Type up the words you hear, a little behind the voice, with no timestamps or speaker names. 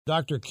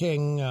Dr.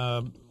 King,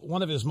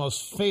 one of his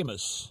most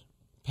famous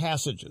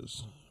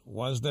passages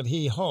was that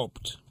he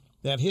hoped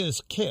that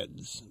his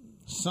kids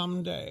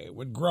someday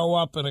would grow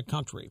up in a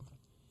country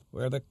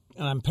where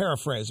and I'm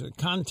paraphrasing,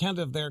 the content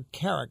of their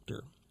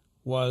character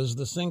was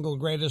the single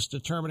greatest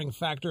determining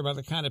factor about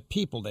the kind of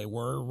people they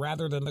were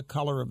rather than the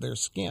color of their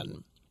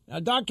skin. Now,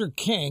 Dr.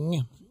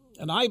 King,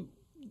 and I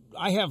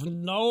have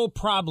no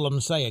problem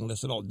saying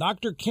this at all,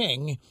 Dr.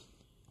 King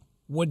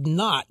would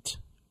not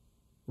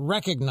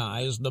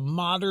recognize the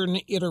modern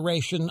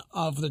iteration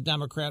of the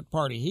Democrat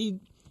Party.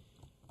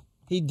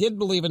 He did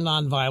believe in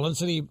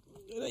nonviolence, and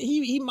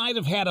he might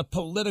have had a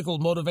political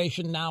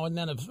motivation now and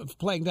then of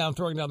throwing down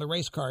the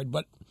race card,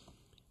 but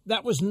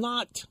that was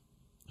not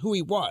who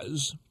he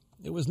was.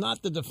 It was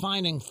not the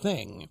defining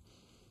thing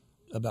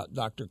about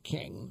Dr.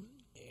 King.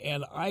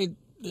 And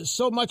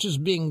so much is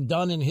being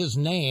done in his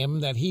name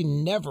that he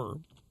never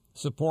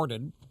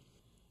supported.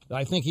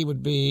 I think he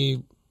would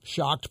be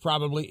shocked,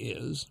 probably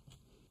is.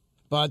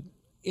 But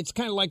it's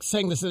kind of like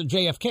saying this to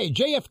JFK.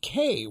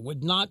 JFK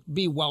would not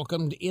be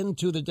welcomed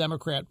into the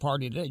Democrat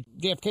Party today.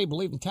 JFK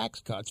believed in tax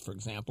cuts, for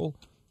example,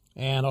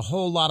 and a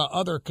whole lot of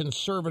other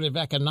conservative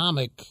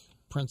economic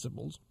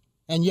principles.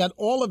 And yet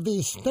all of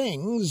these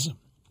things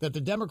that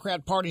the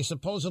Democrat Party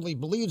supposedly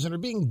believes in are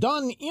being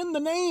done in the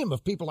name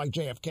of people like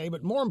JFK,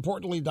 but more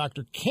importantly,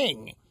 Dr.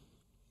 King.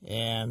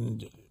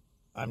 And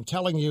I'm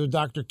telling you,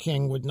 Dr.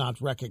 King would not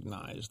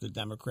recognize the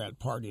Democrat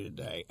Party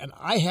today. And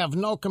I have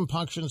no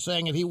compunction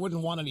saying that he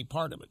wouldn't want any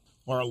part of it,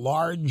 or a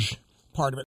large part of it.